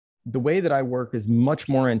the way that I work is much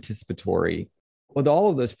more anticipatory. With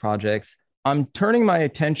all of those projects, I'm turning my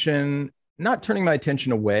attention, not turning my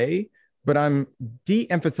attention away, but I'm de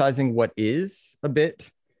emphasizing what is a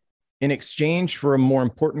bit in exchange for a more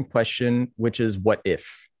important question, which is what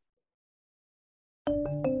if?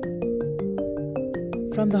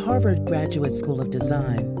 From the Harvard Graduate School of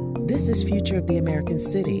Design, this is Future of the American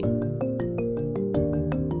City.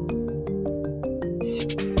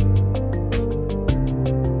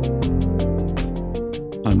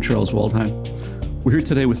 I'm Charles Waldheim. We're here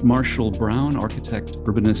today with Marshall Brown, architect,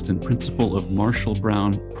 urbanist, and principal of Marshall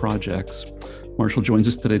Brown Projects. Marshall joins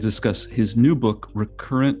us today to discuss his new book,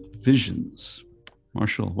 Recurrent Visions.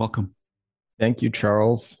 Marshall, welcome. Thank you,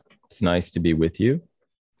 Charles. It's nice to be with you.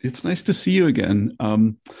 It's nice to see you again.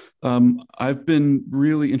 I've been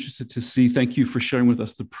really interested to see, thank you for sharing with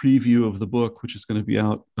us the preview of the book, which is going to be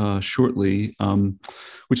out shortly,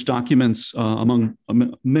 which documents, among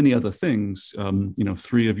many other things,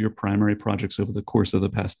 three of your primary projects over the course of the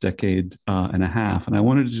past decade and a half. And I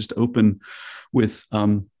wanted to just open with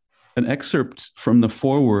an excerpt from the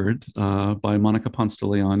foreword by Monica Ponce de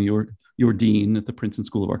Leon, your dean at the Princeton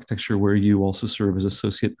School of Architecture, where you also serve as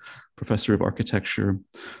associate professor of architecture.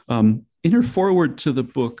 In her foreword to the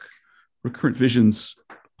book, Recurrent Visions,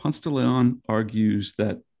 Ponce de Leon argues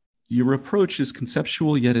that your approach is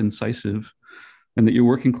conceptual yet incisive, and that your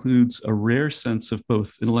work includes a rare sense of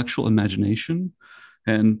both intellectual imagination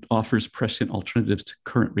and offers prescient alternatives to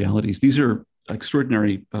current realities. These are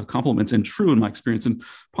extraordinary compliments and true in my experience. And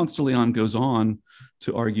Ponce de Leon goes on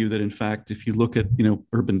to argue that, in fact, if you look at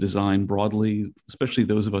urban design broadly, especially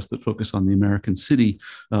those of us that focus on the American city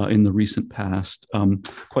in the recent past,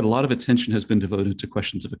 quite a lot of attention has been devoted to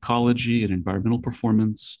questions of ecology and environmental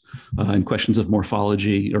performance and questions of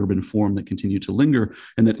morphology, urban form that continue to linger.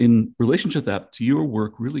 And that in relation to that, to your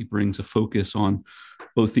work really brings a focus on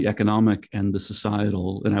both the economic and the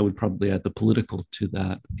societal, and I would probably add the political to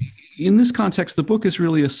that. In this context, the book is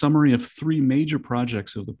really a summary of three major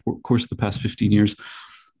projects over the course of the past 15 years.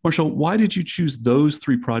 Marshall, why did you choose those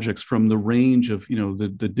three projects from the range of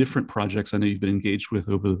the different projects I know you've been engaged with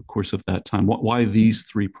over the course of that time? Why these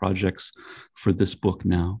three projects for this book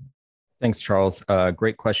now? Thanks, Charles.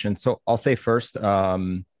 Great question. So I'll say first, I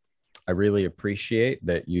really appreciate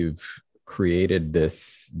that you've created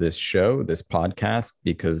this show, this podcast,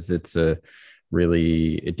 because it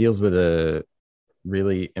deals with a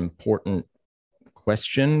really important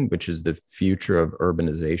question, which is the future of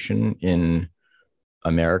urbanization in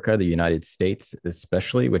America, the United States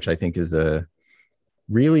especially, which I think is a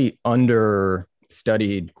really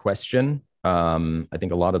understudied question. I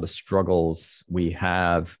think a lot of the struggles we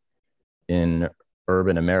have in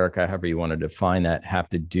urban America, however you want to define that, have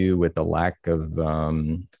to do with the lack of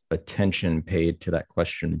attention paid to that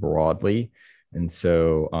question broadly. And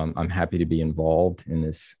so I'm happy to be involved in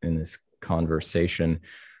this conversation.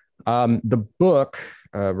 The book,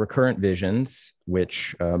 Recurrent Visions,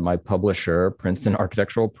 which my publisher, Princeton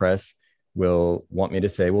Architectural Press, will want me to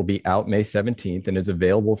say will be out May 17th and is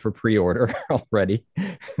available for pre-order already.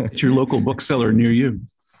 It's your local bookseller near you.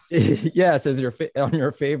 Yes, as on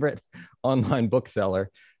your favorite online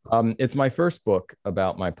bookseller. It's my first book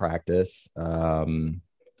about my practice,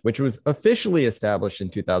 which was officially established in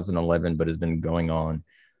 2011, but has been going on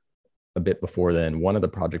a bit before then. One of the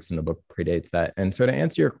projects in the book predates that. And so to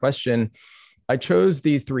answer your question, I chose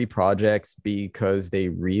these three projects because they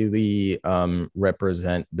really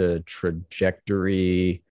represent the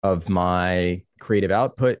trajectory of my creative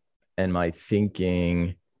output and my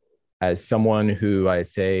thinking as someone who I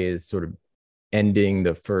say is sort of ending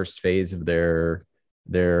the first phase of their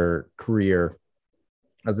career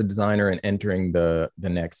as a designer and entering the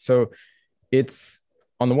next. So it's,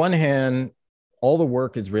 on the one hand, all the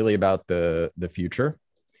work is really about the future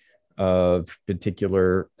of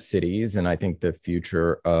particular cities, and I think the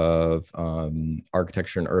future of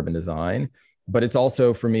architecture and urban design. But it's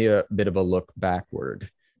also, for me, a bit of a look backward.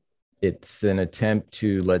 It's an attempt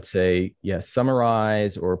to, let's say,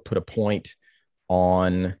 summarize or put a point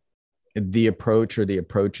on the approach or the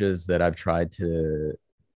approaches that I've tried to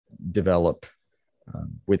develop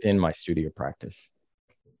within my studio practice.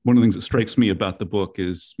 One of the things that strikes me about the book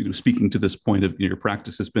is, speaking to this point of your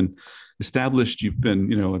practice has been established. You've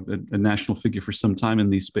been, a national figure for some time in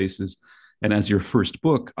these spaces. And as your first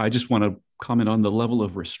book, I just want to comment on the level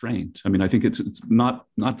of restraint. I mean, I think it's not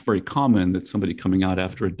very common that somebody coming out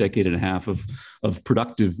after a decade and a half of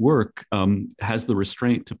productive work has the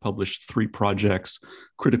restraint to publish three projects,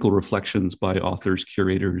 critical reflections by authors,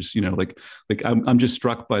 curators. I'm just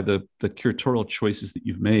struck by the curatorial choices that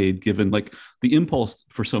you've made, given the impulse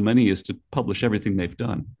for so many is to publish everything they've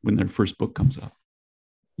done when their first book comes out.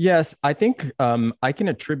 Yes, I think I can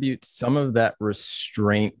attribute some of that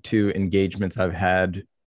restraint to engagements I've had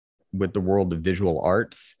with the world of visual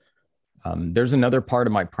arts. There's another part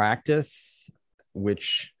of my practice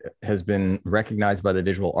which has been recognized by the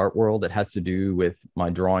visual art world. It has to do with my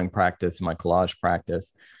drawing practice, my collage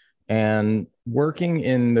practice. And working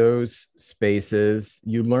in those spaces,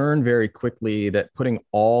 you learn very quickly that putting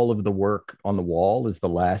all of the work on the wall is the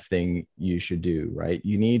last thing you should do, right?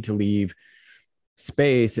 You need to leave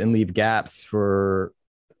space and leave gaps for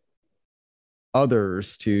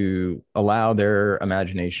others to allow their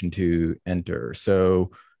imagination to enter.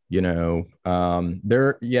 So, there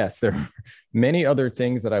are many other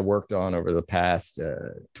things that I worked on over the past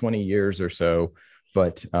 20 years or so,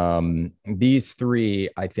 but these three,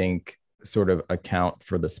 I think, sort of account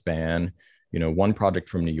for the span. One project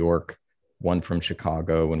from New York, one from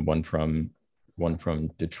Chicago, and one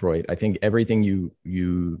from Detroit. I think everything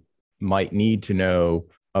you might need to know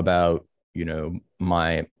about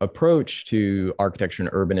my approach to architecture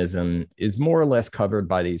and urbanism is more or less covered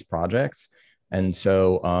by these projects. And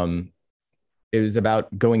so it was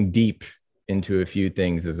about going deep into a few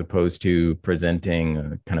things as opposed to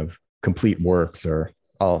presenting kind of complete works, or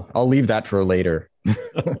I'll leave that for later.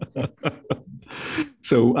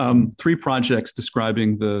 So three projects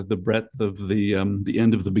describing the breadth of the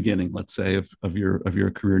end of the beginning, let's say, of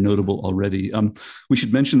your career, notable already. We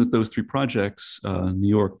should mention that those three projects, New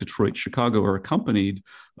York, Detroit, Chicago, are accompanied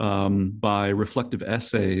by reflective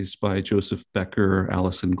essays by Joseph Becker,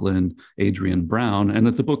 Allison Glenn, Adrian Brown, and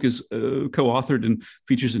that the book is co-authored and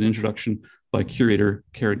features an introduction by curator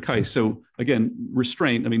Karen Keiss. So again,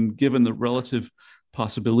 restraint. I mean, given the relative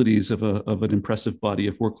possibilities of an impressive body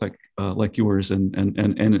of work like yours and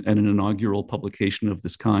an inaugural publication of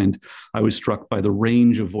this kind, I was struck by the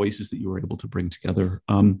range of voices that you were able to bring together.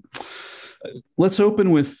 Let's open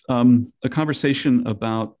with a conversation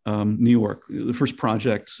about New York. The first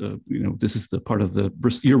project, this is the part of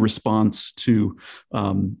your response to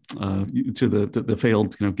the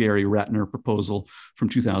failed Gary Ratner proposal from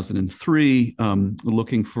 2003,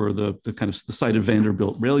 looking for the kind of the site of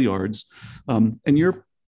Vanderbilt rail yards, and your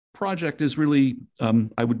project is really,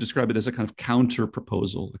 I would describe it as a kind of counter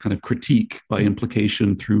proposal, a kind of critique by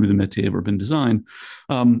implication through the métier of urban design.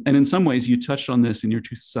 And in some ways, you touched on this in your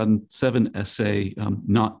 2007 essay,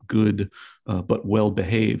 Not Good, but Well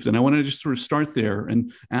Behaved. And I want to just sort of start there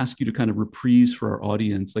and ask you to kind of reprise for our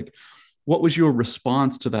audience, like, what was your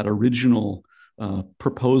response to that original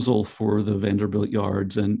proposal for the Vanderbilt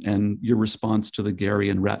yards and your response to the Gary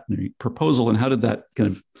and Ratner proposal? And how did that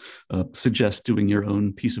kind of suggest doing your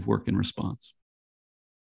own piece of work in response?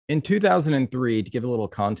 In 2003, to give a little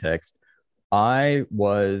context, I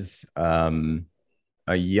was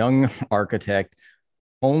a young architect,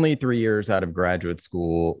 only 3 years out of graduate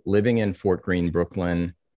school, living in Fort Greene,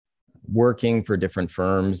 Brooklyn, working for different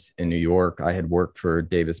firms in New York. I had worked for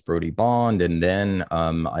Davis Brody Bond, and then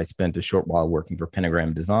I spent a short while working for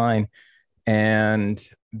Pentagram Design. And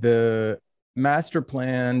the master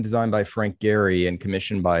plan designed by Frank Gehry and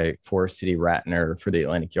commissioned by Forest City Ratner for the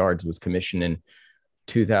Atlantic Yards was commissioned in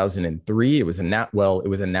 2003. It was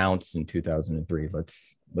announced in 2003.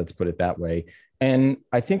 Let's put it that way. And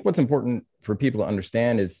I think what's important for people to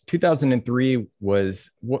understand is 2003 was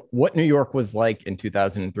what New York was like in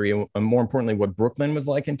 2003, and more importantly, what Brooklyn was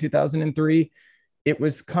like in 2003. It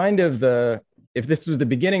was kind of if this was the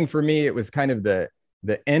beginning for me, it was kind of the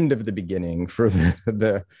end of the beginning for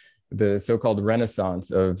the so-called renaissance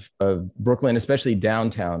of Brooklyn, especially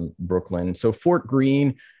downtown Brooklyn. So Fort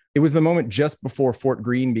Greene, it was the moment just before Fort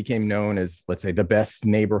Greene became known as, let's say, the best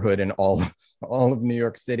neighborhood in all of New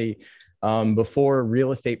York City. Before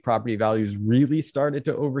real estate property values really started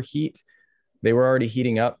to overheat. They were already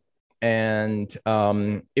heating up. And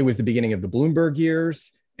it was the beginning of the Bloomberg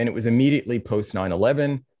years. And it was immediately post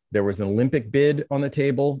 9/11. There was an Olympic bid on the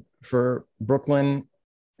table for Brooklyn.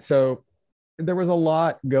 So there was a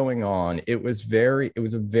lot going on. It was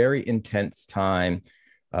a very intense time.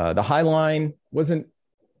 The High Line wasn't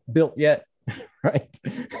built yet, right?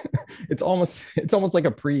 It's almost like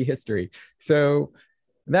a prehistory. So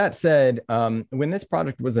that said, when this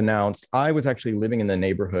project was announced, I was actually living in the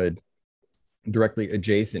neighborhood directly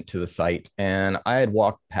adjacent to the site. And I had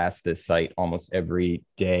walked past this site almost every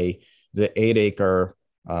day. It's an 8-acre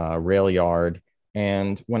rail yard.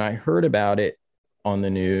 And when I heard about it on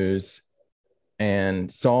the news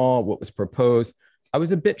and saw what was proposed, I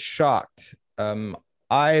was a bit shocked.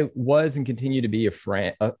 I was and continue to be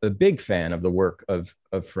a big fan of the work of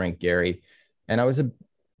Frank Gehry. And I was a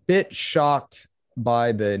bit shocked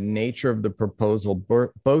by the nature of the proposal,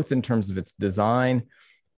 both in terms of its design,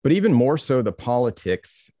 but even more so the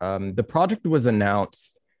politics. The project was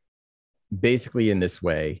announced basically in this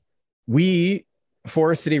way. We,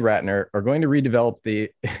 Forest City Ratner, are going to redevelop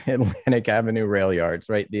the Atlantic Avenue rail yards,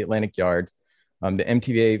 right? The Atlantic Yards, the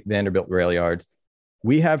MTVA Vanderbilt rail yards.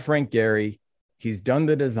 We have Frank Gehry. He's done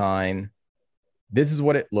the design. This is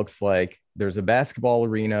what it looks like. There's a basketball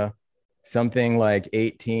arena, something like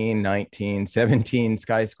 18, 19, 17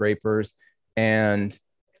 skyscrapers. And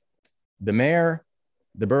the mayor,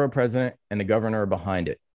 the borough president, and the governor are behind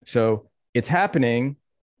it. So it's happening.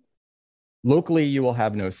 Locally, you will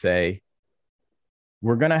have no say.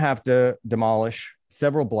 We're going to have to demolish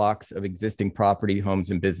several blocks of existing property, homes,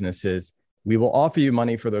 and businesses. We will offer you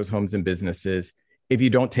money for those homes and businesses. If you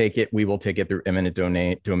don't take it, we will take it through eminent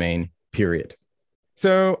domain, period.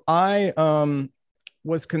 So I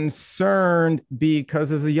was concerned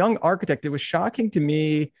because as a young architect, it was shocking to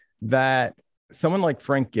me that someone like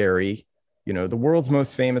Frank Gehry, you know, the world's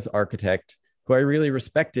most famous architect, who I really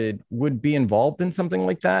respected, would be involved in something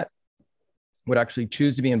like that, would actually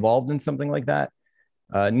choose to be involved in something like that.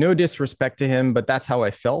 No disrespect to him, but that's how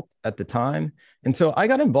I felt at the time. And so I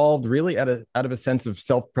got involved really out of a sense of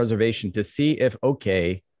self-preservation to see if,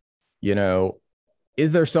 okay, you know,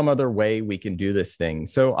 is there some other way we can do this thing?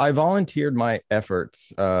 So I volunteered my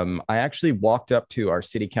efforts. I actually walked up to our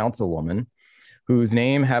city councilwoman, whose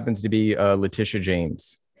name happens to be Letitia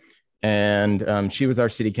James. And she was our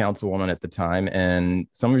city councilwoman at the time. And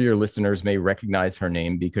some of your listeners may recognize her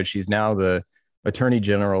name because she's now the Attorney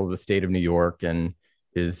General of the state of New York and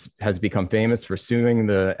has become famous for suing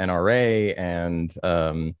the NRA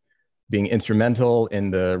and being instrumental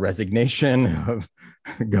in the resignation of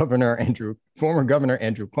former Governor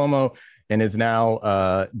Andrew Cuomo, and is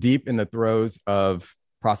now deep in the throes of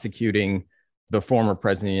prosecuting the former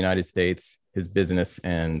president of the United States, his business,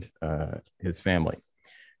 and his family.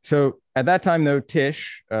 So at that time, though,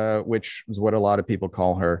 Tish, which is what a lot of people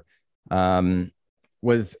call her,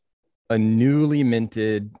 was a newly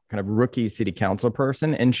minted kind of rookie city council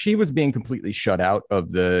person. And she was being completely shut out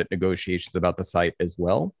of the negotiations about the site as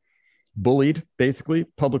well. Bullied, basically,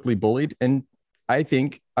 publicly bullied. And I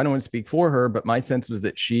think, I don't want to speak for her, but my sense was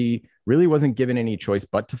that she really wasn't given any choice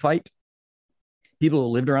but to fight. People who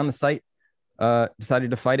lived around the site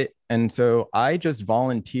decided to fight it. And so I just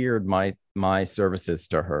volunteered my services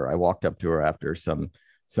to her. I walked up to her after some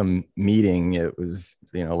meeting. It was,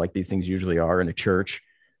 you know, like these things usually are in a church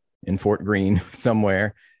in Fort Greene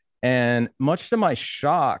somewhere. And much to my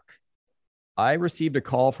shock, I received a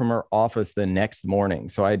call from her office the next morning.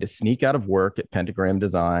 So I had to sneak out of work at Pentagram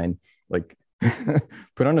Design, like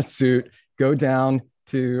put on a suit, go down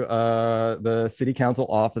to the city council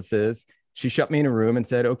offices. She shut me in a room and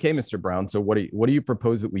said, "Okay, Mr. Brown, so what do you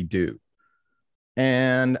propose that we do?"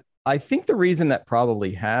 And I think the reason that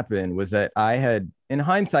probably happened was that I had, in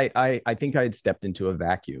hindsight, I think I had stepped into a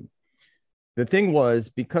vacuum. The thing was,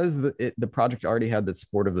 because the project already had the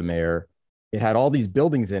support of the mayor, it had all these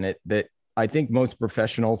buildings in it that I think most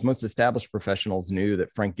established professionals knew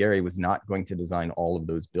that Frank Gehry was not going to design all of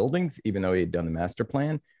those buildings, even though he had done the master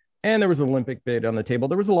plan. And there was an Olympic bid on the table.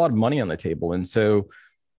 There was a lot of money on the table. And so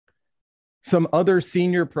some other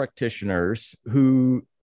senior practitioners who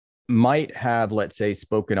might have, let's say,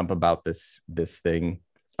 spoken up about this thing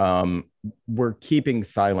were keeping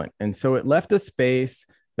silent. And so it left a space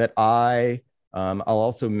that I'll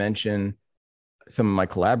also mention some of my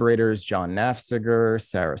collaborators, John Nafziger,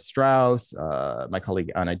 Sarah Strauss, my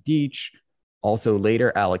colleague Anna Dietsch. Also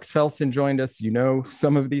later, Alex Felsen joined us. You know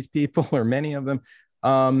some of these people, or many of them.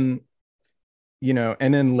 You know,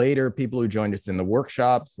 and then later people who joined us in the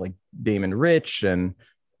workshops like Damon Rich. And,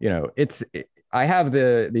 you know, I have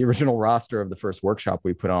the original roster of the first workshop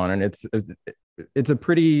we put on, and it's a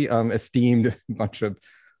pretty esteemed bunch of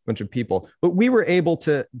people. But we were able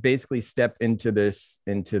to basically step into this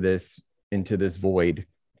void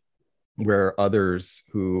where others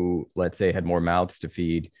who, let's say, had more mouths to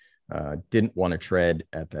feed didn't want to tread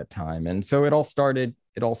at that time. And so it all started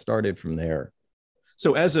from there.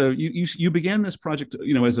 So you began this project,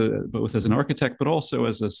 you know, both as an architect, but also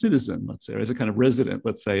as a citizen, let's say, as a kind of resident,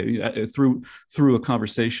 let's say, through a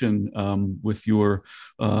conversation with your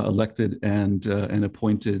elected and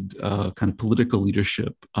appointed kind of political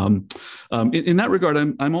leadership. In that regard,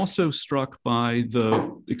 I'm also struck by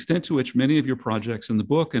the extent to which many of your projects in the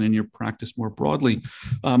book and in your practice more broadly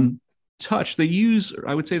they use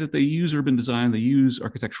urban design, they use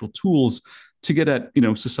architectural tools to get at, you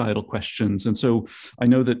know, societal questions. And so I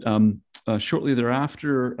know that shortly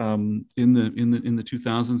thereafter, in the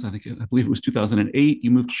 2000s, I believe it was 2008,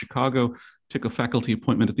 you moved to Chicago, took a faculty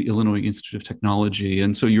appointment at the Illinois Institute of Technology,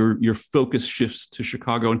 and so your focus shifts to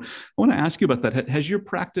Chicago. And I want to ask you about that. Has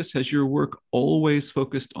your work always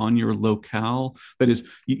focused on your locale? That is,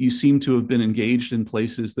 you seem to have been engaged in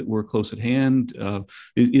places that were close at hand.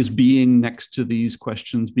 Is being next to these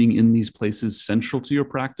questions, being in these places, central to your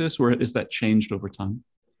practice, or has that changed over time?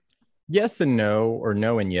 Yes and no, or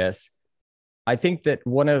no and yes. I think that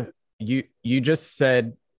you just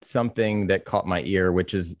said something that caught my ear,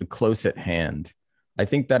 which is the close at hand. I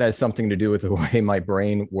think that has something to do with the way my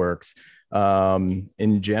brain works.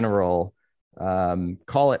 In general,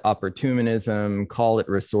 call it opportunism, call it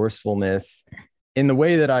resourcefulness. In the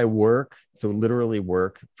way that I work, so literally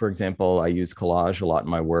work, for example, I use collage a lot in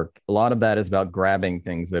my work. A lot of that is about grabbing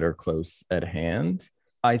things that are close at hand.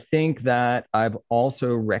 I think that I've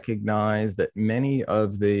also recognized that many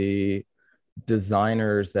of the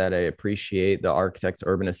designers that I appreciate, the architects,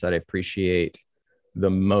 urbanists that I appreciate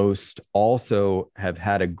the most, also have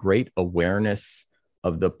had a great awareness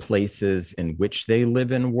of the places in which they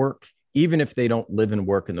live and work, even if they don't live and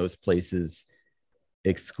work in those places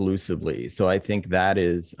exclusively. So I think that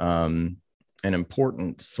is an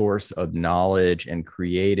important source of knowledge and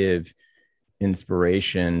creative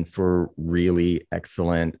inspiration for really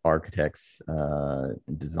excellent architects,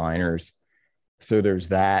 designers. So there's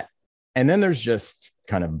that. And then there's just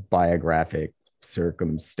kind of biographic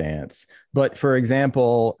circumstance. But for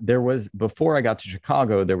example, before I got to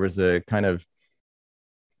Chicago, there was a kind of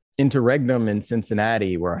interregnum in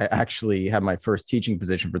Cincinnati where I actually had my first teaching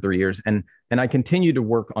position for 3 years. And I continued to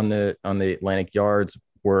work on the Atlantic Yards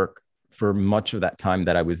work for much of that time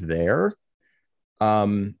that I was there.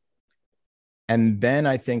 And then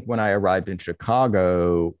I think when I arrived in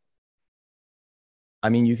Chicago, I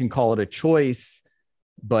mean, you can call it a choice,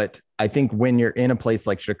 but I think when you're in a place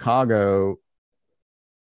like Chicago,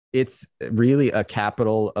 it's really a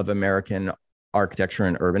capital of American architecture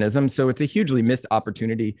and urbanism. So it's a hugely missed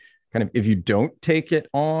opportunity, kind of, if you don't take it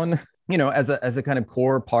on, as a kind of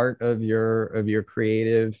core part of your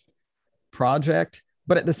creative project.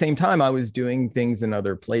 But at the same time, I was doing things in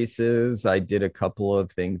other places. I did a couple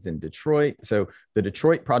of things in Detroit. So the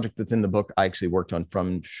Detroit project that's in the book, I actually worked on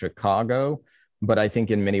from Chicago. But I think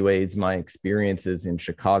in many ways, my experiences in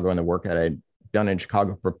Chicago and the work that I'd done in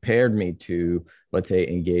Chicago prepared me to, let's say,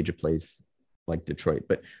 engage a place like Detroit.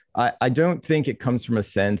 But I don't think it comes from a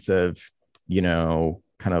sense of,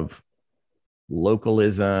 kind of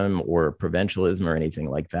localism or provincialism or anything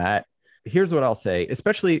like that. Here's what I'll say,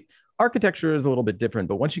 especially architecture is a little bit different,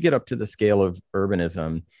 but once you get up to the scale of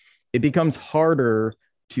urbanism, it becomes harder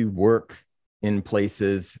to work in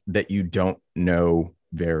places that you don't know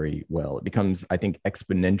very well. It becomes, I think,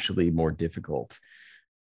 exponentially more difficult.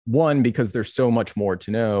 One, because there's so much more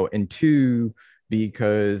to know, and two,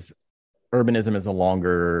 because urbanism is a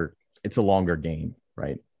longer game,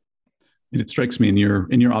 right? And it strikes me in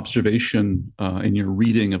your observation, in your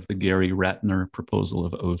reading of the Gary Ratner proposal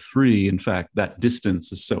of 2003, in fact, that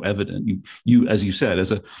distance is so evident. You, as you said,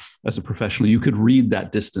 as a professional, you could read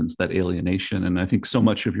that distance, that alienation, and I think so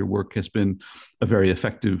much of your work has been a very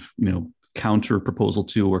effective, counter proposal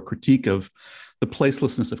to or critique of the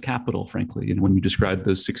placelessness of capital, frankly. When you describe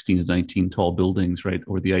those 16 to 19 tall buildings, right,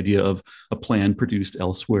 or the idea of a plan produced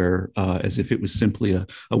elsewhere as if it was simply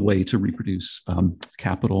a way to reproduce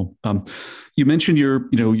capital. You mentioned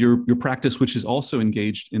your practice, which is also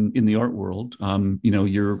engaged in the art world.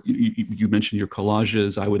 You mentioned your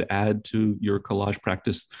collages. I would add to your collage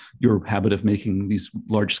practice your habit of making these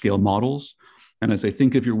large scale models. And as I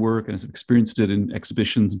think of your work and as I've experienced it in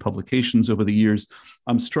exhibitions and publications over the years,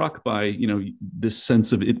 I'm struck by, this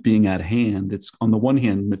sense of it being at hand. It's on the one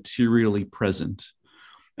hand, materially present.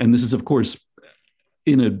 And this is, of course,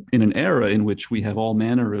 in an era in which we have all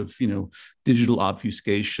manner of, digital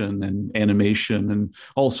obfuscation and animation and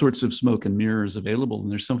all sorts of smoke and mirrors available. And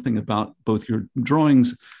there's something about both your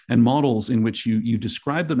drawings and models in which you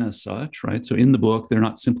describe them as such, right? So in the book, they're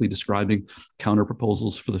not simply describing counter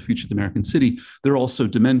proposals for the future of the American city. They're also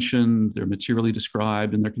dimensioned, they're materially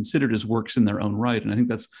described, and they're considered as works in their own right. And I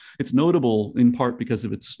think it's notable in part because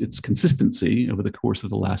of its consistency over the course of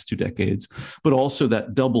the last 2 decades, but also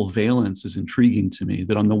that double valence is intriguing to me,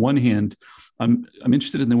 that on the one hand, I'm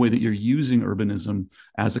interested in the way that you're using urbanism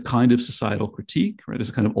as a kind of societal critique, right? As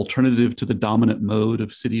a kind of alternative to the dominant mode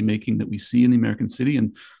of city making that we see in the American city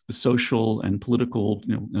and the social and political,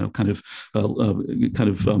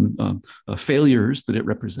 failures that it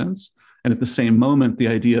represents. And at the same moment, the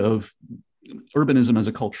idea of urbanism as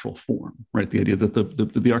a cultural form, right? The idea that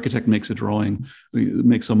the architect makes a drawing,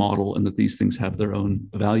 makes a model, and that these things have their own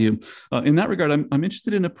value. In that regard, I'm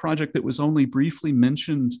interested in a project that was only briefly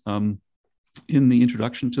mentioned in the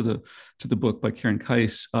introduction to the book by Karen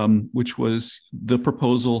Keiss, which was the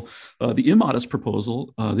proposal, the immodest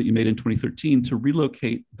proposal that you made in 2013 to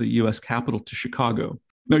relocate the U.S. capital to Chicago.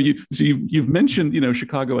 Now, you've mentioned,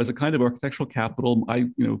 Chicago as a kind of architectural capital. I,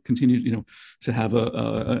 continue, to have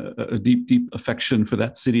a deep affection for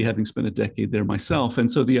that city, having spent a decade there myself. And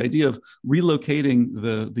so the idea of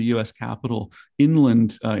relocating the U.S. capital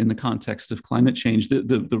inland in the context of climate change, the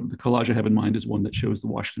collage I have in mind is one that shows the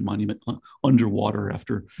Washington Monument underwater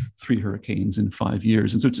after 3 hurricanes in 5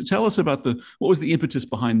 years. And so to tell us about what was the impetus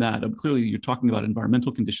behind that? Clearly, you're talking about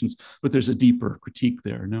environmental conditions, but there's a deeper critique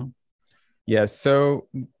there, no? Yeah, so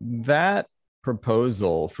that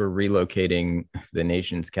proposal for relocating the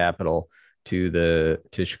nation's capital to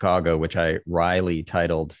Chicago, which I wryly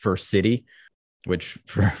titled First City, which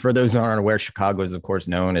for those who aren't aware, Chicago is of course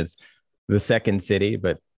known as the second city,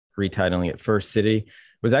 but retitling it First City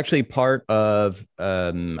was actually part of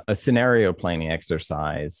a scenario planning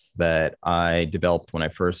exercise that I developed when I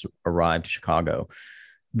first arrived to Chicago.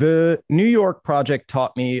 The New York project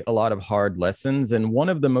taught me a lot of hard lessons, and one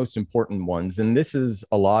of the most important ones, and this is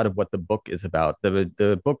a lot of what the book is about,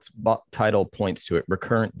 the book's title points to it,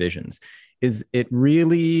 Recurrent Visions, is it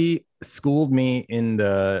really schooled me in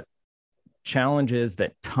the challenges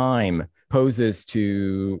that time poses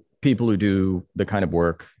to people who do the kind of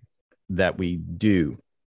work that we do.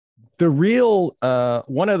 The real,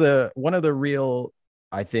 one of the real,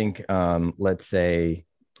 I think, let's say,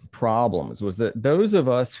 problems was that those of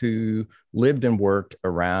us who lived and worked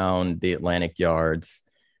around the Atlantic Yards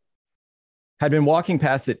had been walking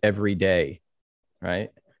past it every day, right?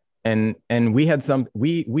 And we had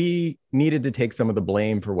we needed to take some of the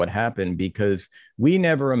blame for what happened because we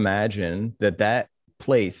never imagined that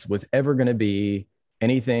place was ever going to be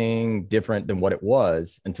anything different than what it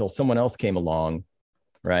was until someone else came along,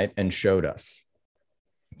 right, and showed us.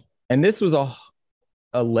 And this was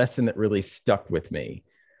a lesson that really stuck with me.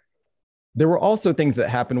 There were also things that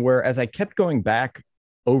happened where, as I kept going back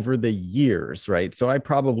over the years, right? So I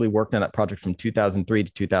probably worked on that project from 2003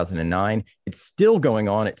 to 2009. It's still going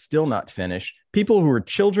on. It's still not finished. People who were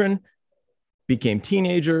children became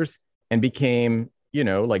teenagers and became,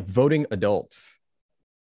 like voting adults.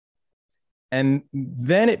 And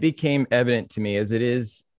then it became evident to me, as it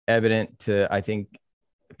is evident to, I think,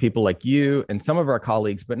 people like you and some of our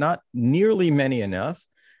colleagues, but not nearly many enough,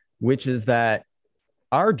 which is that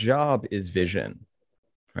our job is vision,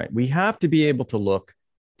 right? We have to be able to look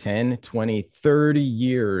 10, 20, 30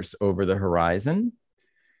 years over the horizon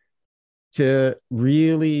to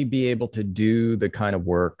really be able to do the kind of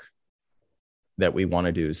work that we want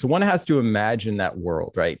to do. So one has to imagine that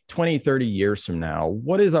world, right? 20, 30 years from now,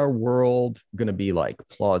 what is our world going to be like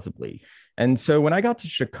plausibly? And so when I got to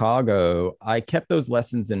Chicago, I kept those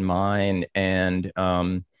lessons in mind, and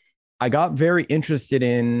I got very interested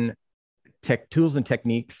in tools and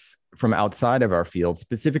techniques from outside of our field,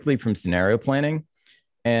 specifically from scenario planning.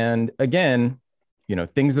 And again,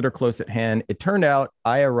 things that are close at hand. It turned out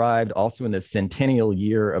I arrived also in the centennial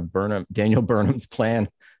year of Daniel Burnham's plan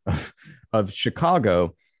of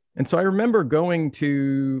Chicago. And so I remember going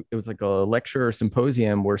to, it was like a lecture or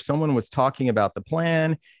symposium where someone was talking about the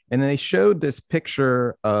plan, and they showed this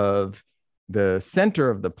picture of the center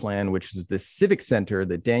of the plan, which was the civic center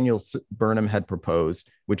that Daniel Burnham had proposed,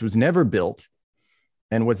 which was never built.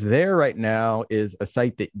 And what's there right now is a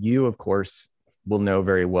site that you, of course, will know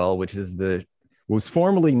very well, which is was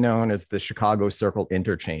formerly known as the Chicago Circle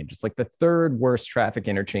Interchange. It's like the third worst traffic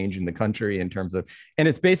interchange in the country in terms of, and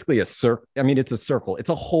it's basically a circle. I mean, it's a circle. It's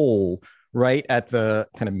a hole right at the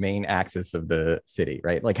kind of main axis of the city,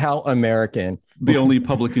 right? Like how American. The only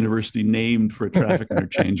public university named for a traffic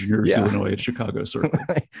interchange in University of Illinois at Chicago Circle.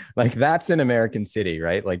 Like that's an American city,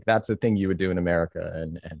 right? Like that's a thing you would do in America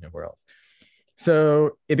and nowhere else.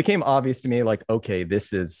 So it became obvious to me, like, okay,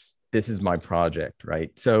 this is my project,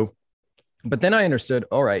 right? So, but then I understood,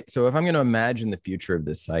 all right, so if I'm going to imagine the future of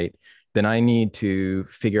this site, then I need to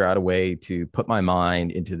figure out a way to put my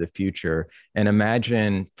mind into the future and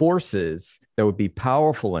imagine forces that would be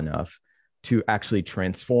powerful enough to actually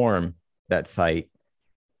transform that site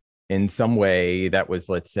in some way that was,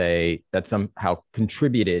 let's say, that somehow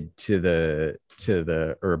contributed to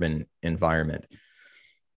the urban environment.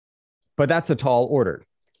 But that's a tall order.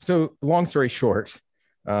 So long story short,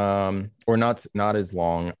 or not as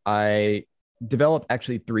long, I developed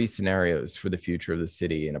actually 3 scenarios for the future of the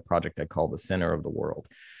city in a project I call the Center of the World.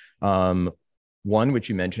 one, which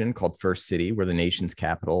you mentioned, called First City, where the nation's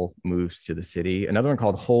capital moves to the city. Another one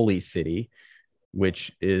called Holy City,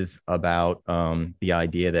 which is about the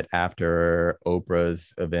idea that after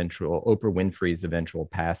Oprah Winfrey's eventual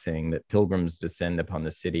passing, that pilgrims descend upon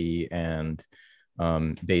the city, and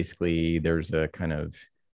basically there's a kind of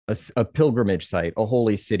a pilgrimage site, a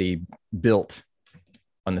holy city built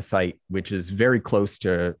on the site, which is very close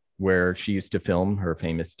to where she used to film her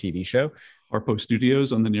famous TV show. Harpo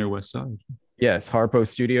Studios on the near west side. Yes, Harpo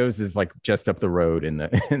Studios is like just up the road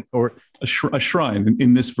or a shrine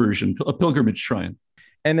in this version, a pilgrimage shrine.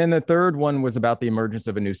 And then the third one was about the emergence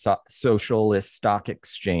of a new socialist stock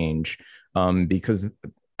exchange, because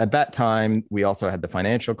at that time we also had the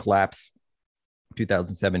financial collapse,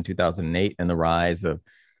 2007, 2008, and the rise of,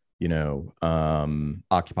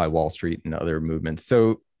 Occupy Wall Street and other movements.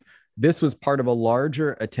 So this was part of a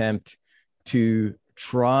larger attempt to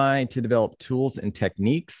try to develop tools and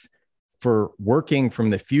techniques for working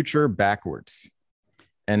from the future backwards.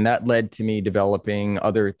 And that led to me developing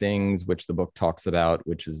other things, which the book talks about,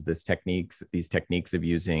 which is these techniques of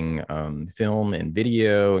using film and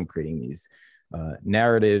video and creating these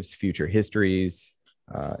narratives, future histories,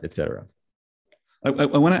 et cetera. I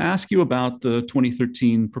want to ask you about the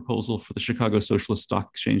 2013 proposal for the Chicago Socialist Stock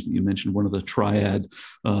Exchange that you mentioned, one of the triad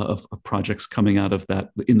of projects coming out of that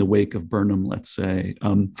in the wake of Burnham, let's say.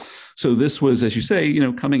 So this was, as you say,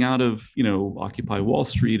 coming out of, Occupy Wall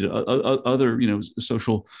Street, other,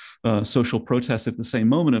 social protests at the same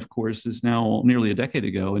moment, of course, is now nearly a decade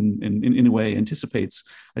ago, and in a way anticipates,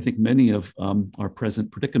 I think, many of our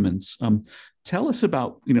present predicaments. Tell us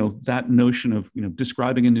about, that notion of,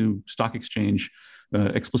 describing a new stock exchange,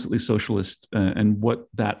 explicitly socialist, and what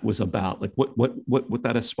that was about, like what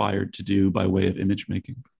that aspired to do by way of image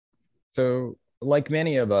making. So, like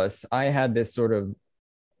many of us, I had this sort of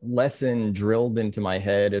lesson drilled into my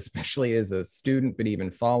head, especially as a student, but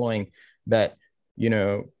even following that,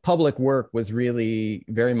 public work was really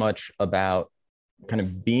very much about kind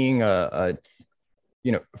of being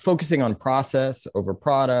focusing on process over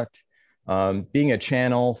product, being a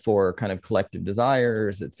channel for kind of collective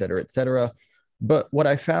desires, et cetera, et cetera. But what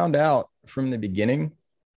I found out from the beginning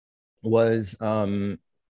was,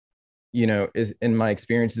 is in my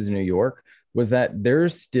experiences in New York, was that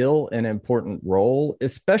there's still an important role,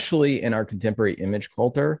 especially in our contemporary image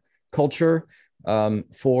culture,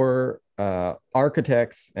 for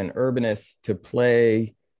architects and urbanists to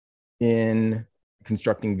play in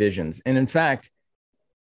constructing visions. And in fact,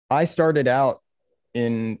 I started out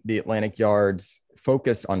in the Atlantic Yards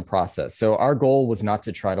focused on process. So our goal was not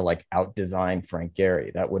to try to out-design Frank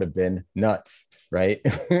Gehry. That would have been nuts, right?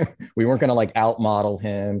 We weren't going to out-model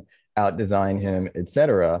him, out-design him, et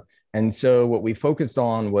cetera. And so what we focused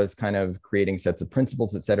on was kind of creating sets of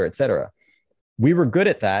principles, et cetera, et cetera. We were good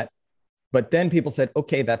at that, but then people said,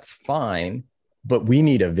 okay, that's fine, but we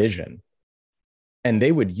need a vision. And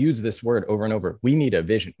they would use this word over and over. We need a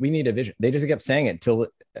vision. We need a vision. They just kept saying it till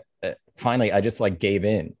finally I just gave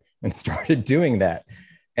in and started doing that.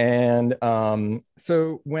 And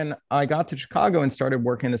so when I got to Chicago and started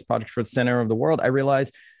working this project for the Center of the World, I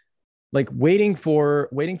realized waiting for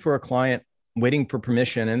a client, waiting for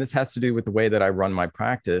permission, and this has to do with the way that I run my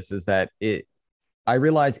practice, is that I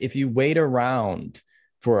realized if you wait around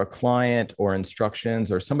for a client or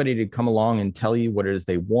instructions or somebody to come along and tell you what it is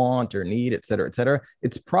they want or need, et cetera,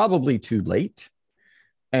 it's probably too late.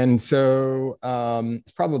 And so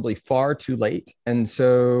it's probably far too late. And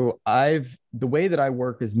so the way that I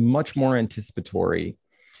work is much more anticipatory.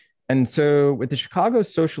 And so with the Chicago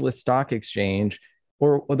Socialist Stock Exchange,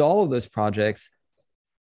 or with all of those projects,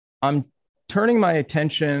 I'm not turning my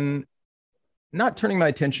attention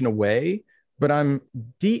away, but I'm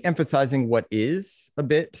de-emphasizing what is a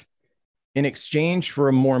bit in exchange for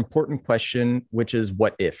a more important question, which is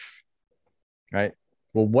what if, right?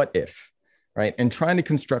 Well, what if? Right? And trying to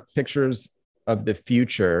construct pictures of the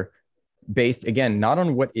future based, again, not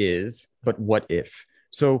on what is, but what if.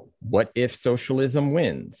 So what if socialism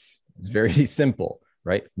wins? It's very simple,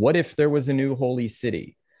 right? What if there was a new holy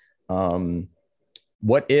city?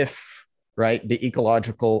 What if, right, the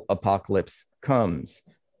ecological apocalypse comes?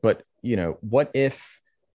 But, what if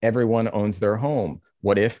everyone owns their home?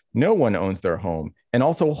 What if no one owns their home? And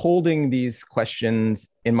also holding these questions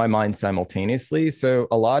in my mind simultaneously. So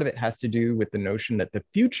a lot of it has to do with the notion that the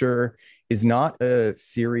future is not a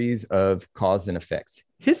series of cause and effects.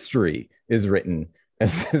 History is written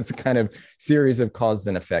as a kind of series of causes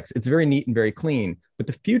and effects. It's very neat and very clean, but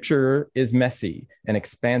the future is messy and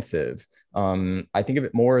expansive. I think of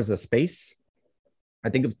it more as a space I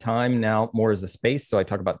think of time now more as a space. So I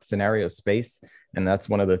talk about scenario space, and that's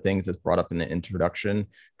one of the things that's brought up in the introduction,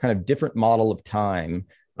 kind of different model of time,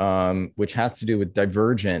 which has to do with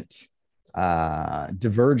divergent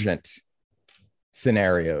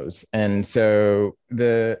scenarios. And so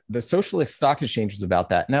the socialist stock exchange is about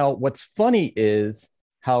that. Now, what's funny is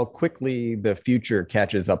how quickly the future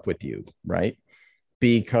catches up with you, right?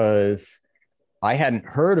 Because I hadn't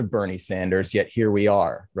heard of Bernie Sanders, yet here we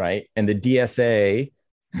are, right? And the DSA,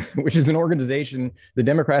 which is an organization, the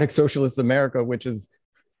Democratic Socialists of America, which has,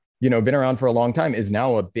 been around for a long time, is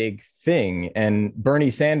now a big thing. And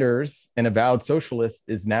Bernie Sanders, an avowed socialist,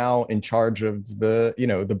 is now in charge of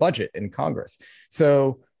the budget in Congress.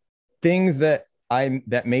 So things that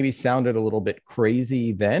maybe sounded a little bit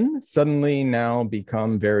crazy then suddenly now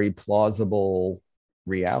become very plausible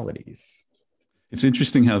realities. It's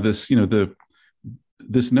interesting how this,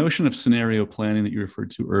 this notion of scenario planning that you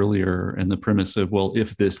referred to earlier, and the premise of, well,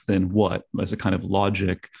 if this, then what, as a kind of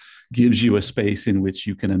logic, gives you a space in which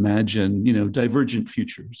you can imagine, divergent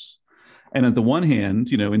futures. And at the one hand,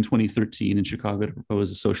 in 2013 in Chicago to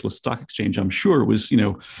propose a socialist stock exchange, I'm sure was,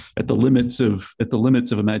 at the limits of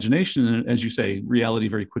imagination. And as you say, reality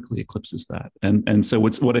very quickly eclipses that. And so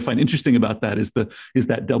what I find interesting about that is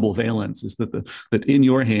that double valence, is that in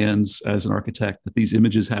your hands as an architect, that these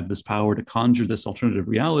images have this power to conjure this alternative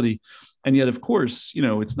reality. And yet, of course,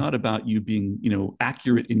 it's not about you being,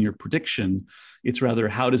 accurate in your prediction. It's rather,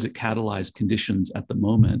 how does it catalyze conditions at the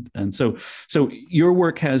moment? And so your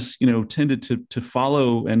work has, tended to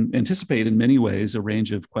follow and anticipate in many ways a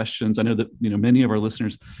range of questions. I know that, many of our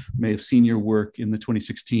listeners may have seen your work in the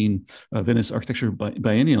 2016 Venice Architecture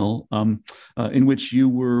Biennial, in which you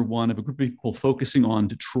were one of a group of people focusing on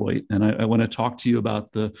Detroit. And I want to talk to you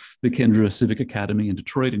about the Kendra Civic Academy in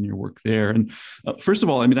Detroit and your work there. And first of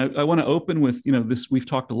all, I want to open with, this we've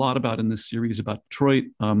talked a lot about in this series about Detroit.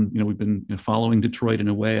 We've been following Detroit in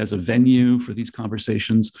a way as a venue for these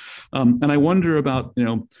conversations. And I wonder about,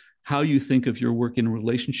 how you think of your work in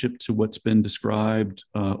relationship to what's been described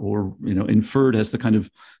or inferred as the kind of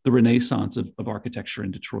the renaissance of architecture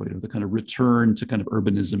in Detroit, or the kind of return to kind of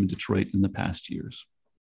urbanism in Detroit in the past years.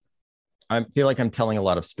 I feel like I'm telling a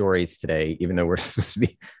lot of stories today, even though we're supposed to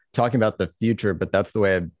be talking about the future, but that's the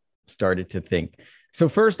way I've started to think. So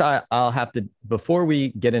first, I'll have to, before we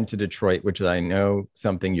get into Detroit, which I know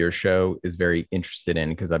something your show is very interested in,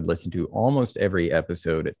 because I've listened to almost every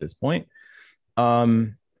episode at this point.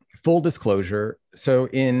 Full disclosure. So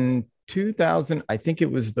in 2000, I think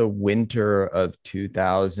it was the winter of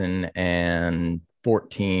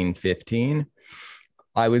 2014, 15,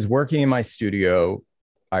 I was working in my studio.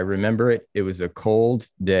 I remember it. It was a cold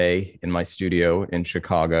day in my studio in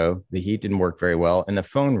Chicago. The heat didn't work very well, and the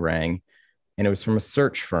phone rang, and it was from a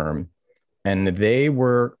search firm. And they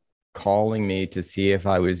were calling me to see if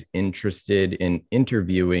I was interested in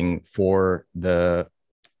interviewing for the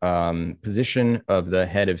position of the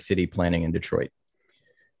head of city planning in Detroit.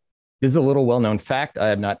 This is a little well-known fact. I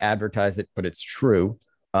have not advertised it, but it's true.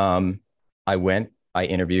 I went, I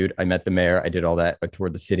interviewed, I met the mayor, I did all that, I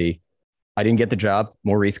toured the city. I didn't get the job.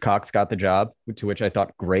 Maurice Cox got the job, to which I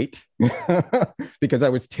thought, great, because I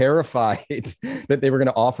was terrified that they were going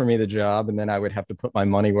to offer me the job, and then I would have to put my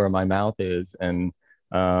money where my mouth is and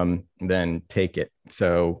then take it.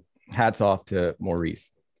 So hats off to Maurice.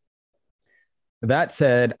 That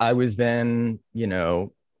said, I was then,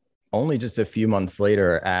 only just a few months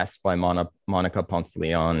later, asked by Monica Ponce de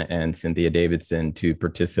Leon and Cynthia Davidson to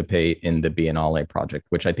participate in the Biennale project,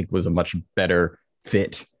 which I think was a much better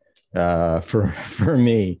fit for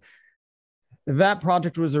me. That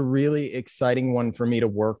project was a really exciting one for me to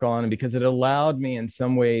work on, because it allowed me in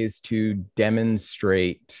some ways to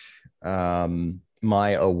demonstrate my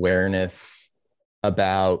awareness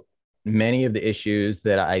about many of the issues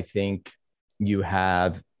that I think you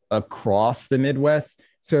have across the Midwest.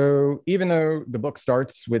 So even though the book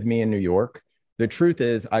starts with me in New York, the truth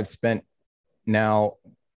is I've spent now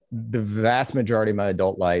the vast majority of my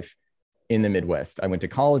adult life in the Midwest. I went to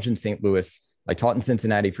college in St. Louis. I taught in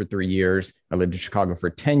Cincinnati for 3 years. I lived in Chicago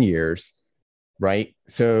for 10 years, right?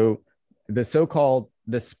 So the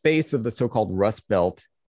space of the so-called Rust Belt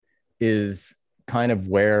is kind of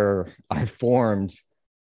where I formed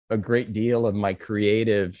a great deal of my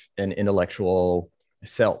creative and intellectual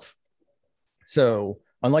self. So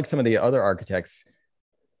unlike some of the other architects,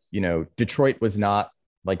 Detroit was not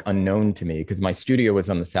like unknown to me, because my studio was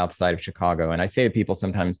on the south side of Chicago. And I say to people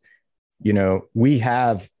sometimes, we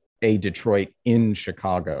have a Detroit in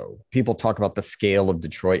Chicago. People talk about the scale of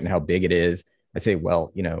Detroit and how big it is. I say,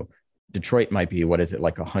 well, Detroit might be, what is it,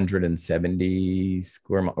 like 170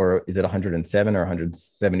 square miles, or is it 107 or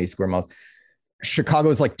 170 square miles? Chicago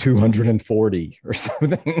is like 240 or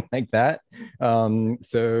something like that.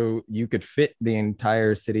 So you could fit the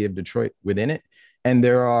entire city of Detroit within it. And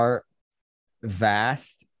there are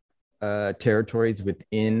vast territories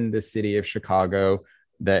within the city of Chicago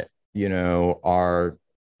that, are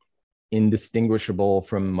indistinguishable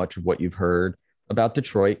from much of what you've heard about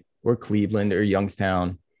Detroit or Cleveland or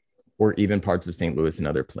Youngstown or even parts of St. Louis and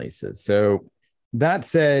other places. So that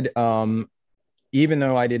said, even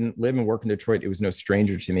though I didn't live and work in Detroit, it was no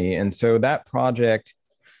stranger to me. And so that project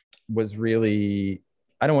was really,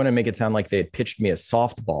 I don't want to make it sound like they had pitched me a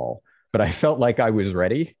softball, but I felt like I was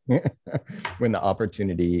ready when the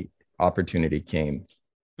opportunity came.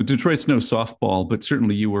 Detroit's no softball, but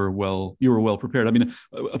certainly you were well prepared. I mean,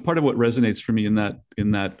 a part of what resonates for me in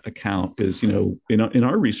that account is, in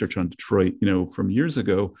our research on Detroit, from years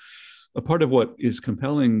ago, a part of what is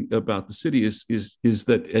compelling about the city is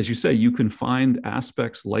that, as you say, you can find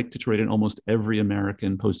aspects like Detroit in almost every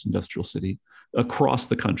American post-industrial city across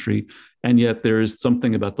the country, and yet there is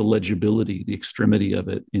something about the legibility, the extremity of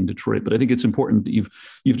it in Detroit. But I think it's important that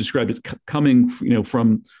you've described it coming,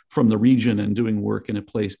 from the region and doing work in a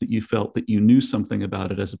place that you felt that you knew something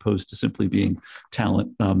about it, as opposed to simply being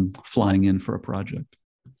talent flying in for a project.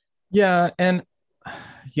 Yeah, and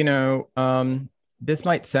this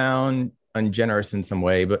might sound ungenerous in some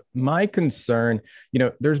way, but my concern,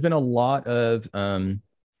 there's been a lot of,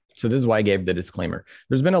 so this is why I gave the disclaimer.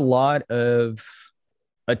 There's been a lot of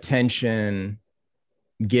attention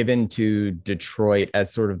given to Detroit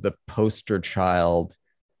as sort of the poster child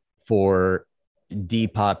for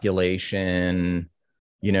depopulation,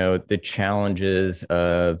 the challenges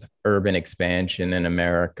of urban expansion in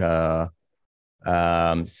America,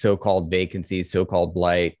 so-called vacancies, so-called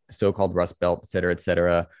blight, so-called Rust Belt, et cetera, et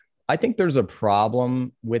cetera. I think there's a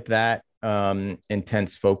problem with that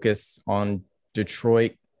intense focus on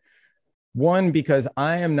Detroit. One, because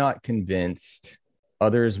I am not convinced,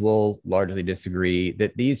 others will largely disagree,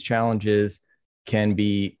 that these challenges can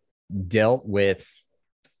be dealt with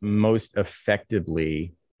most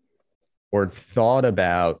effectively or thought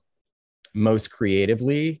about most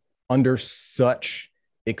creatively under such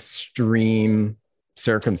extreme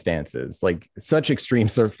circumstances, like such extreme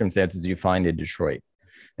circumstances you find in Detroit.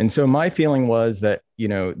 And so my feeling was that,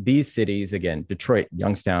 these cities, again, Detroit,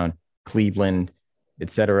 Youngstown, Cleveland, et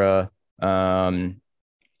cetera,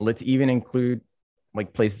 let's even include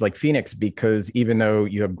like places like Phoenix, because even though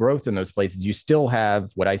you have growth in those places, you still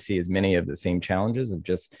have what I see as many of the same challenges of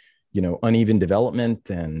just, uneven development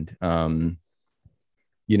and,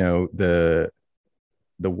 the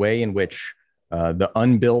way in which the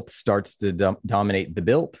unbuilt starts to dominate the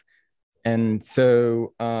built. And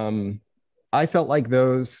so I felt like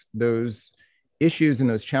those issues and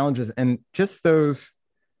those challenges and just those,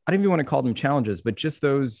 I don't even want to call them challenges, but just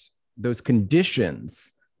those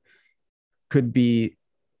conditions could be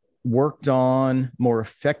worked on more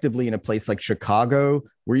effectively in a place like Chicago,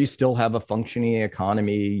 where you still have a functioning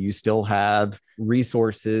economy, you still have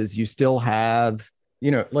resources, you still have,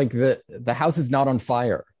 like the house is not on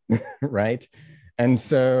fire, right? And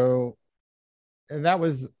so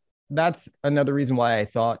that's another reason why I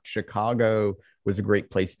thought Chicago was a great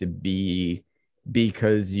place to be,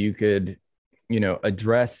 because you could,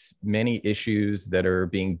 address many issues that are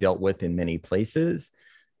being dealt with in many places,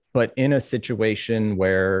 but in a situation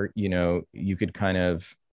where, you could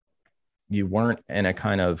you weren't in a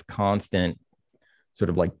kind of constant sort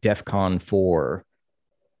of like DEFCON 4,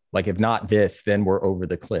 like if not this, then we're over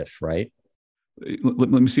the cliff, right? Let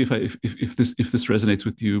me see if this resonates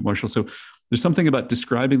with you, Marshall. So there's something about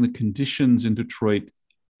describing the conditions in Detroit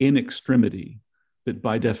in extremity that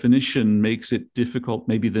by definition makes it difficult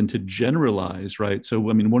maybe then to generalize, right?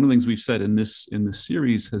 So, I mean, one of the things we've said in this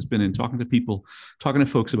series has been, in talking to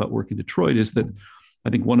folks about work in Detroit, is that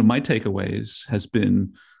I think one of my takeaways has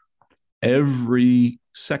been every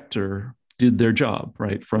sector did their job,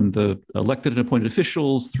 right? From the elected and appointed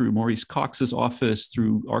officials through Maurice Cox's office,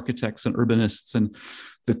 through architects and urbanists and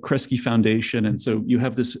the Kresge Foundation. And so you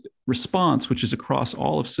have this response, which is across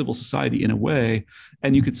all of civil society in a way.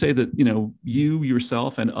 And you could say that, you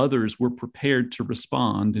yourself and others were prepared to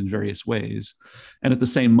respond in various ways. And at the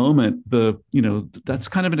same moment, that's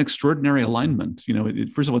kind of an extraordinary alignment.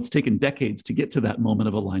 First of all, it's taken decades to get to that moment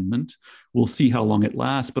of alignment. We'll see how long it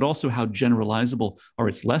lasts, but also how generalizable are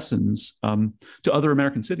its lessons to other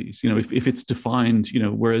American cities. If it's defined,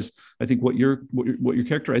 whereas I think what you're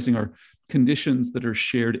characterizing are conditions that are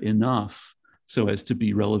shared enough so as to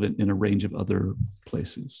be relevant in a range of other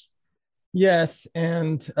places. Yes.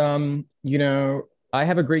 And, I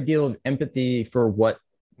have a great deal of empathy for what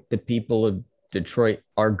the people of Detroit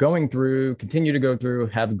are going through, continue to go through,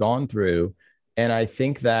 have gone through. And I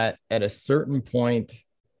think that at a certain point,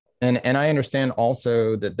 and I understand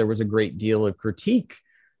also that there was a great deal of critique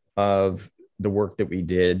of the work that we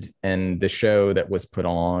did and the show that was put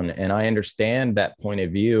on. And I understand that point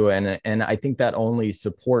of view. And I think that only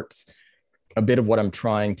supports a bit of what I'm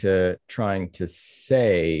trying to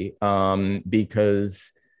say,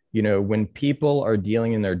 because when people are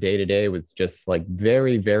dealing in their day to day with just like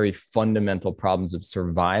very, very fundamental problems of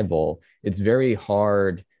survival, it's very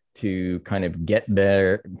hard to kind of get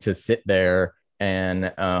there, to sit there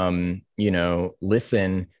and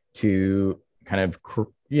listen to kind of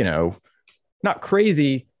not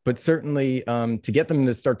crazy, but certainly to get them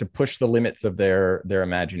to start to push the limits of their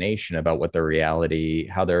imagination about what their reality,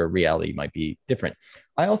 how their reality might be different.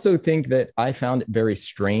 I also think that I found it very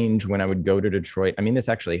strange when I would go to Detroit. I mean, this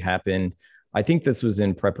actually happened. I think this was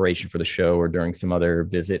in preparation for the show or during some other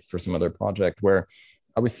visit for some other project, where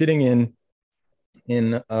I was sitting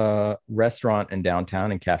in a restaurant in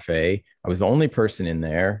downtown and cafe. I was the only person in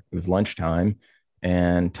there. It was lunchtime,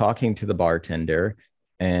 and talking to the bartender,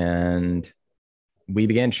 and we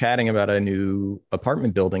began chatting about a new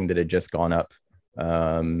apartment building that had just gone up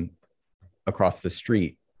across the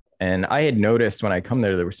street. And I had noticed when I come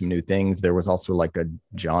there were some new things. There was also like a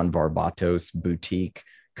John Varvatos boutique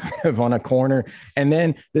kind of on a corner. And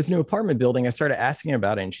then this new apartment building, I started asking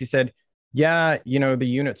about it. And she said, yeah, the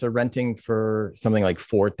units are renting for something like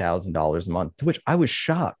 $4,000 a month, to which I was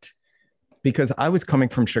shocked, because I was coming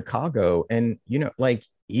from Chicago, and, like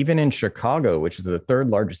even in Chicago, which is the third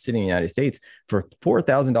largest city in the United States, for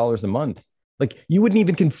 $4,000 a month, like you wouldn't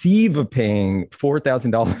even conceive of paying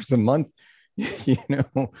 $4,000 a month,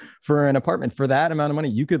 for an apartment. For that amount of money,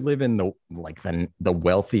 you could live in the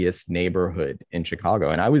wealthiest neighborhood in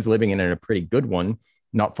Chicago. And I was living in a pretty good one,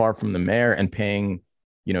 not far from the mayor, and paying,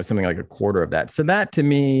 something like a quarter of that. So that to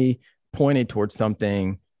me pointed towards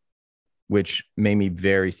something which made me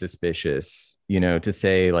very suspicious, to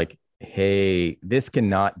say like, hey, this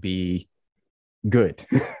cannot be good,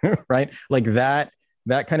 right? Like that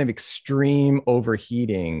kind of extreme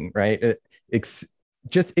overheating, right?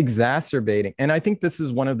 Just exacerbating. And I think this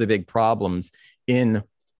is one of the big problems in,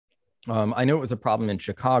 I know it was a problem in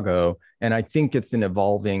Chicago, and I think it's an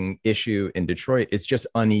evolving issue in Detroit. It's just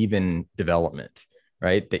uneven development,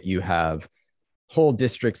 right? That you have whole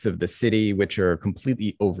districts of the city which are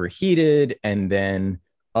completely overheated, and then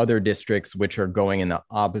other districts which are going in the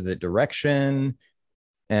opposite direction.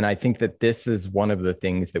 And I think that this is one of the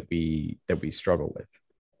things that we struggle with.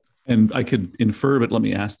 And I could infer, but let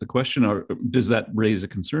me ask the question: does that raise a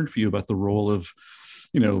concern for you about the role of,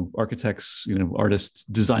 architects, artists,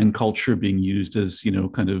 design culture being used as,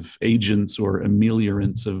 kind of agents or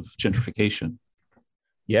ameliorants of gentrification?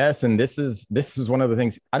 Yes, and this is one of the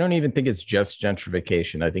things. I don't even think it's just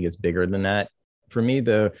gentrification. I think it's bigger than that. For me,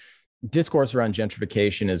 the discourse around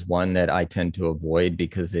gentrification is one that I tend to avoid,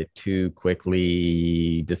 because it too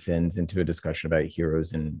quickly descends into a discussion about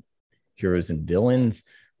heroes and villains.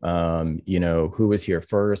 Who was here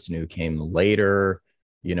first and who came later,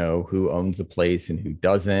 who owns a place and who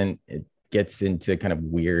doesn't. It gets into kind of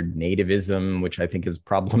weird nativism, which I think is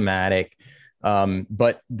problematic.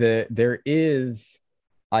 But there is,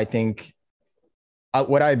 I think,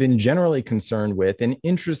 what I've been generally concerned with and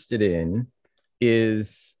interested in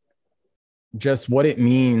is just what it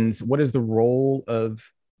means. What is the role of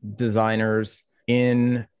designers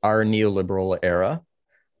in our neoliberal era,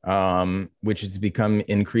 which has become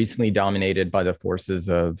increasingly dominated by the forces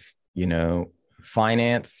of,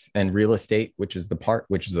 finance and real estate, which is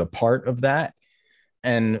a part of that,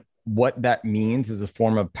 and what that means as a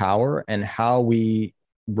form of power and how we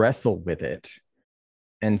wrestle with it.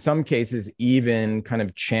 In some cases, even kind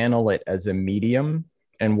of channel it as a medium.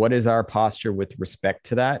 And what is our posture with respect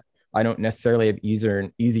to that? I don't necessarily have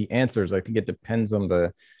easy answers. I think it depends on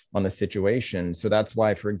the situation. So that's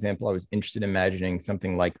why, for example, I was interested in imagining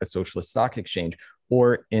something like a socialist stock exchange,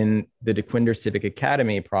 or in the DeQuinder Civic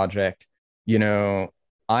Academy project.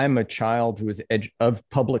 I'm a child who was of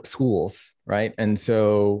public schools, right? And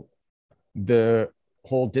so the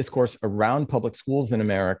whole discourse around public schools in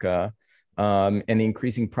America, and the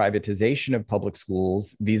increasing privatization of public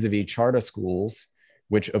schools vis-a-vis charter schools,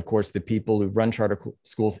 which of course the people who run charter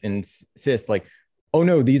schools insist like, oh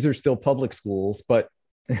no, these are still public schools, but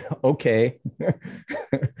okay,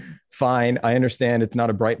 fine. I understand it's not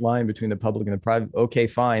a bright line between the public and the private. Okay,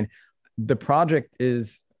 fine. The project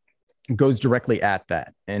goes directly at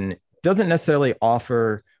that and doesn't necessarily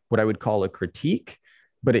offer what I would call a critique,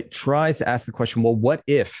 but it tries to ask the question, well, what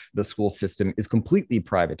if the school system is completely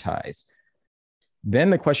privatized? Then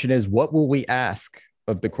the question is, what will we ask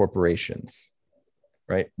of the corporations?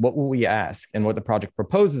 right? What will we ask? And what the project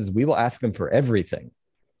proposes, we will ask them for everything,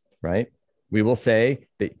 right? We will say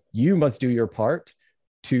that you must do your part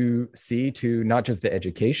to see to not just the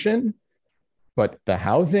education, but the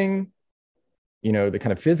housing, the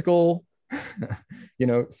kind of physical,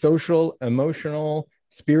 social, emotional,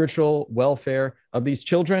 spiritual welfare of these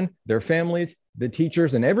children, their families, the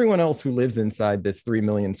teachers, and everyone else who lives inside this 3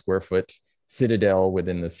 million square foot citadel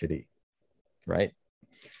within the city, right?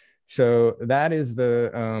 So that is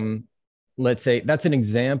let's say that's an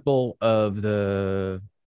example of the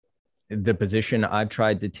position I've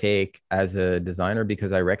tried to take as a designer,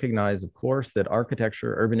 because I recognize, of course, that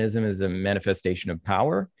architecture, urbanism is a manifestation of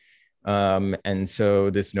power. And so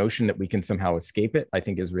this notion that we can somehow escape it, I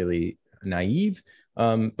think, is really naive.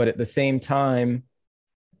 But at the same time,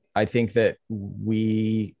 I think that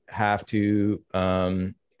we have to,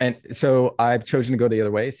 and so I've chosen to go the other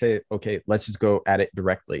way, say, okay, let's just go at it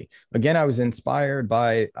directly. Again, I've been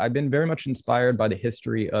very much inspired by the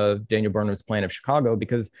history of Daniel Burnham's Plan of Chicago,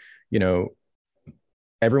 because,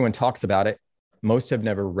 everyone talks about it. Most have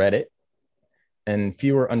never read it, and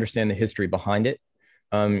fewer understand the history behind it.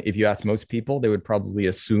 If you ask most people, they would probably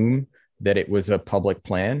assume that it was a public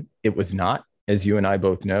plan. It was not, as you and I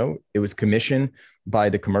both know. It was commissioned by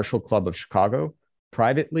the Commercial Club of Chicago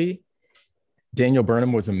privately. Daniel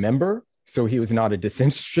Burnham was a member, so he was not a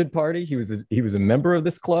disinterested party. He was a member of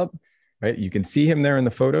this club, right? You can see him there in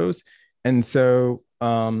the photos. And so,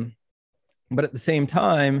 but at the same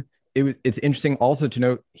time, it's interesting also to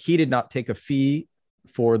note he did not take a fee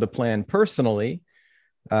for the plan personally,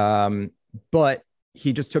 but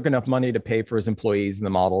he just took enough money to pay for his employees and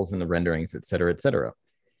the models and the renderings, et cetera, et cetera.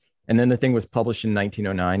 And then the thing was published in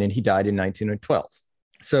 1909, and he died in 1912.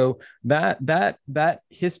 So that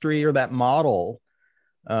history, or that model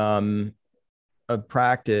of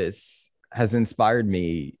practice, has inspired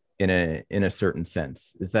me in a certain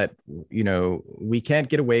sense. Is that, we can't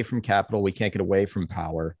get away from capital, we can't get away from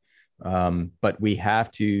power, but we have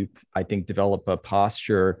to, I think, develop a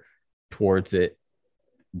posture towards it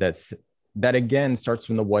that again starts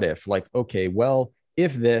from the what if. Like, okay, well,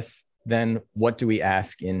 if this, then what do we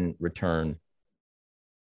ask in return?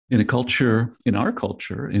 In our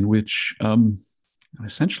culture, in which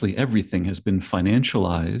essentially everything has been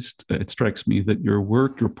financialized, it strikes me that your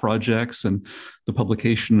work, your projects, and the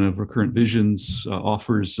publication of Recurrent Visions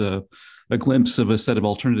offers a glimpse of a set of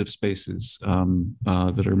alternative spaces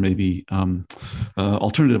that are maybe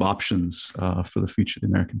alternative options for the future of the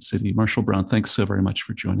American city. Marshall Brown, thanks so very much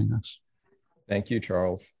for joining us. Thank you,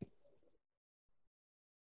 Charles.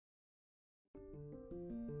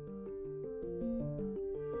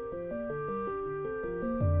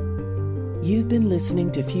 You've been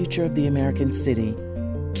listening to Future of the American City,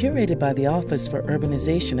 curated by the Office for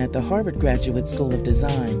Urbanization at the Harvard Graduate School of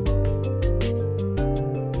Design.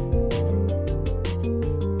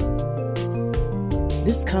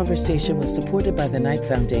 This conversation was supported by the Knight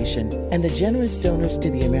Foundation and the generous donors to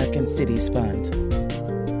the American Cities Fund.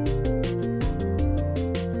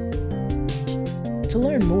 To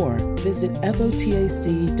learn more, visit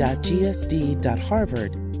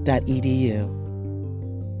fotac.gsd.harvard.edu.